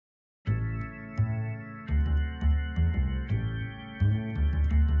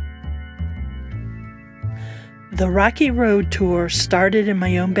The Rocky Road Tour started in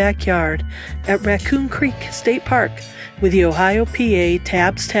my own backyard at Raccoon Creek State Park with the Ohio PA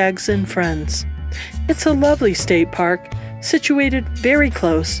Tabs, Tags, and Friends. It's a lovely state park situated very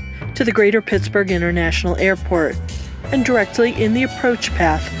close to the Greater Pittsburgh International Airport and directly in the approach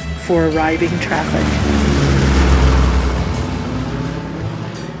path for arriving traffic.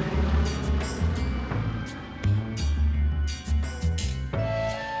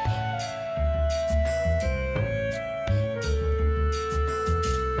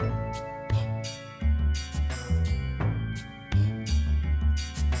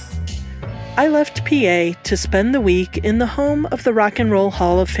 I left PA to spend the week in the home of the Rock and Roll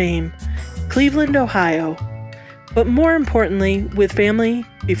Hall of Fame, Cleveland, Ohio, but more importantly with family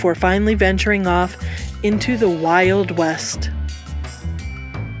before finally venturing off into the Wild West.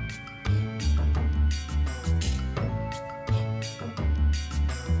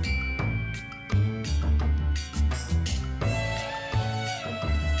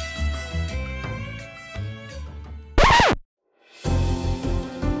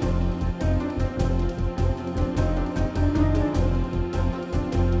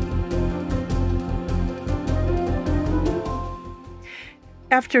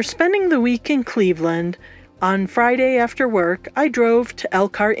 After spending the week in Cleveland, on Friday after work, I drove to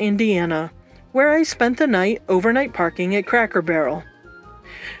Elkhart, Indiana, where I spent the night overnight parking at Cracker Barrel.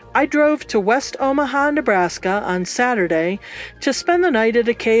 I drove to West Omaha, Nebraska on Saturday to spend the night at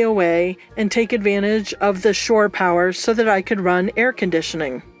a KOA and take advantage of the shore power so that I could run air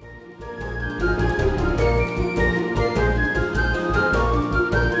conditioning.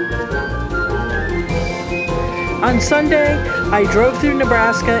 On Sunday, I drove through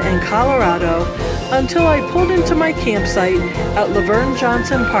Nebraska and Colorado until I pulled into my campsite at Laverne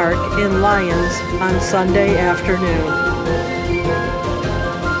Johnson Park in Lyons on Sunday afternoon.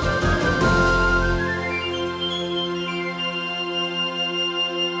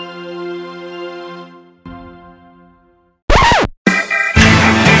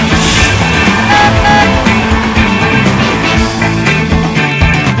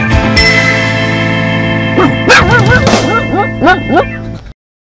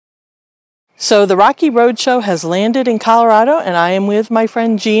 So the Rocky Road Show has landed in Colorado, and I am with my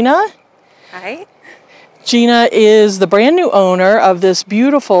friend Gina. Hi. Gina is the brand new owner of this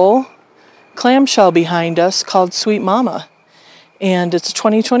beautiful clamshell behind us called Sweet Mama. And it's a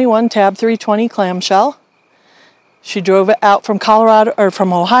 2021 Tab 320 clamshell. She drove it out from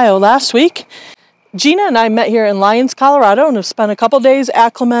from Ohio last week. Gina and I met here in Lyons, Colorado, and have spent a couple days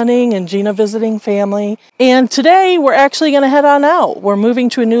acclimating and Gina visiting family. And today we're actually going to head on out. We're moving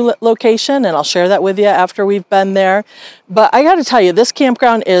to a new location, and I'll share that with you after we've been there. But I got to tell you, this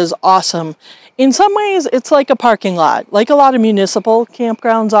campground is awesome. In some ways, it's like a parking lot, like a lot of municipal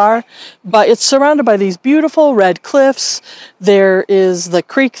campgrounds are, but it's surrounded by these beautiful red cliffs. There is the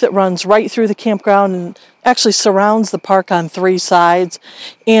creek that runs right through the campground and actually surrounds the park on 3 sides.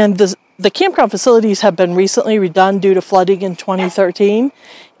 And the campground facilities have been recently redone due to flooding in 2013,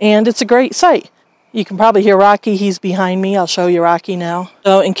 and it's a great site. You can probably hear Rocky. He's behind me. I'll show you Rocky now.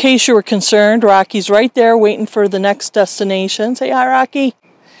 So in case you were concerned, Rocky's right there waiting for the next destination. Say hi, Rocky.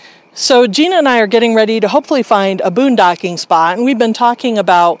 So Gina and I are getting ready to hopefully find a boondocking spot, and we've been talking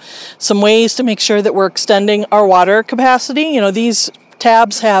about some ways to make sure that we're extending our water capacity. You know, these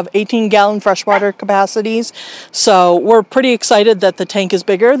tabs have 18-gallon freshwater capacities, so we're pretty excited that the tank is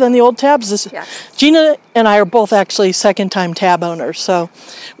bigger than the old tabs. Yes. Gina and I are both actually second-time tab owners, so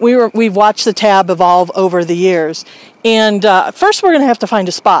we've watched the tab evolve over the years. And first we're going to have to find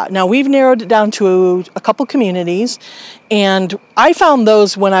a spot. Now we've narrowed it down to a couple communities, and I found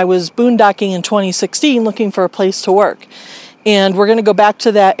those when I was boondocking in 2016 looking for a place to work. And we're going to go back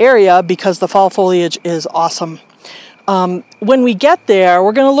to that area because the fall foliage is awesome. When we get there,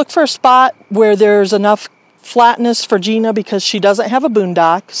 we're going to look for a spot where there's enough flatness for Gina because she doesn't have a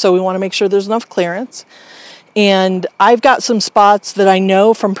boondock, so we want to make sure there's enough clearance. And I've got some spots that I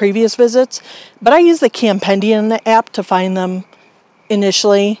know from previous visits, but I use the Campendian app to find them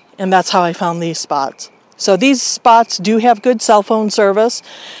initially, and that's how I found these spots. So these spots do have good cell phone service,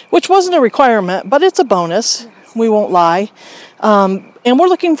 which wasn't a requirement, but it's a bonus. We won't lie. And we're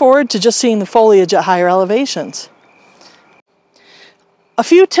looking forward to just seeing the foliage at higher elevations. A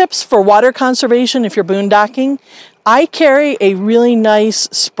few tips for water conservation if you're boondocking. I carry a really nice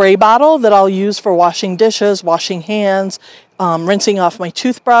spray bottle that I'll use for washing dishes, washing hands, rinsing off my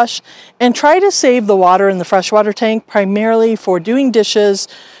toothbrush, and try to save the water in the freshwater tank primarily for doing dishes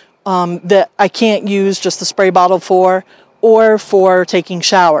that I can't use just the spray bottle for, or for taking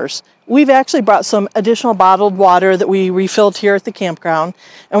showers. We've actually brought some additional bottled water that we refilled here at the campground,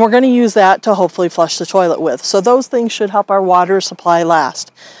 and we're going to use that to hopefully flush the toilet with. So those things should help our water supply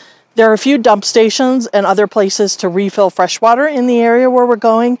last. There are a few dump stations and other places to refill fresh water in the area where we're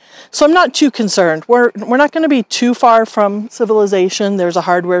going, so I'm not too concerned. We're not going to be too far from civilization. There's a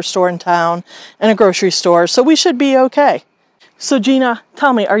hardware store in town and a grocery store, so we should be okay. So Gina,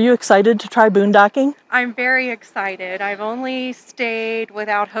 tell me, are you excited to try boondocking? I'm very excited. I've only stayed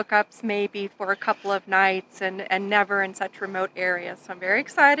without hookups maybe for a couple of nights and never in such remote areas. So I'm very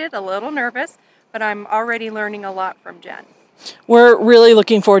excited, a little nervous, but I'm already learning a lot from Jen. We're really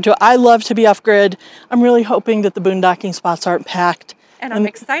looking forward to it. I love to be off-grid. I'm really hoping that the boondocking spots aren't packed. And I'm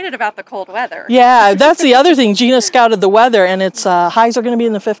excited about the cold weather. Yeah, that's the other thing. Gina scouted the weather, and its highs are going to be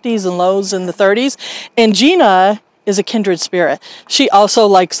in the 50s and lows in the 30s. And Gina is a kindred spirit. She also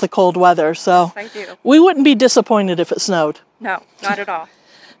likes the cold weather, so yes, I do. We wouldn't be disappointed if it snowed. No, not at all.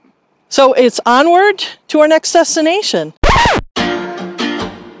 So it's onward to our next destination.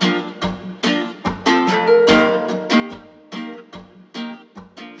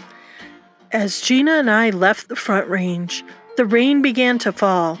 As Gina and I left the Front Range, the rain began to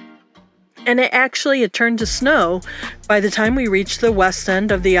fall, and it actually had turned to snow by the time we reached the west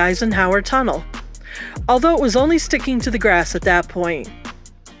end of the Eisenhower Tunnel, although it was only sticking to the grass at that point.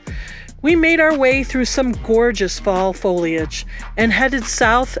 We made our way through some gorgeous fall foliage and headed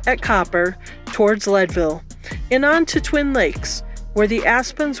south at Copper towards Leadville and on to Twin Lakes, where the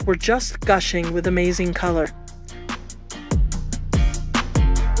aspens were just gushing with amazing color.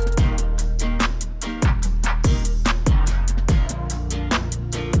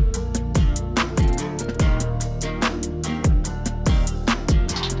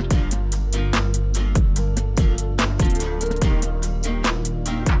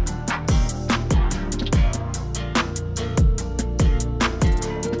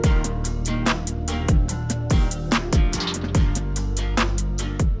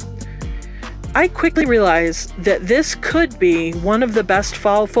 I quickly realized that this could be one of the best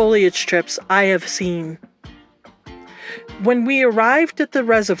fall foliage trips I have seen. When we arrived at the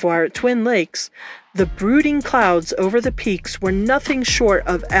reservoir at Twin Lakes, the brooding clouds over the peaks were nothing short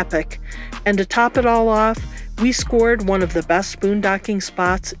of epic, and to top it all off, we scored one of the best boondocking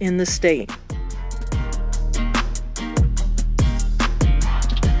spots in the state.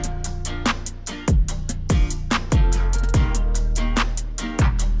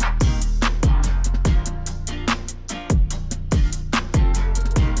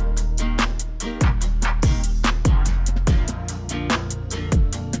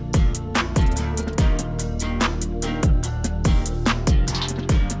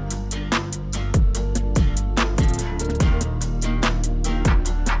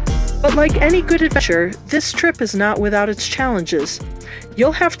 But like any good adventure, this trip is not without its challenges.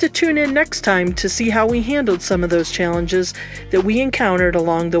 You'll have to tune in next time to see how we handled some of those challenges that we encountered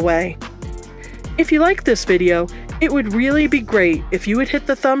along the way. If you like this video, it would really be great if you would hit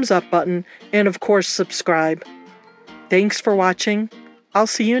the thumbs up button and of course subscribe. Thanks for watching. I'll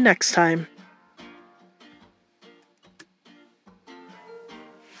see you next time.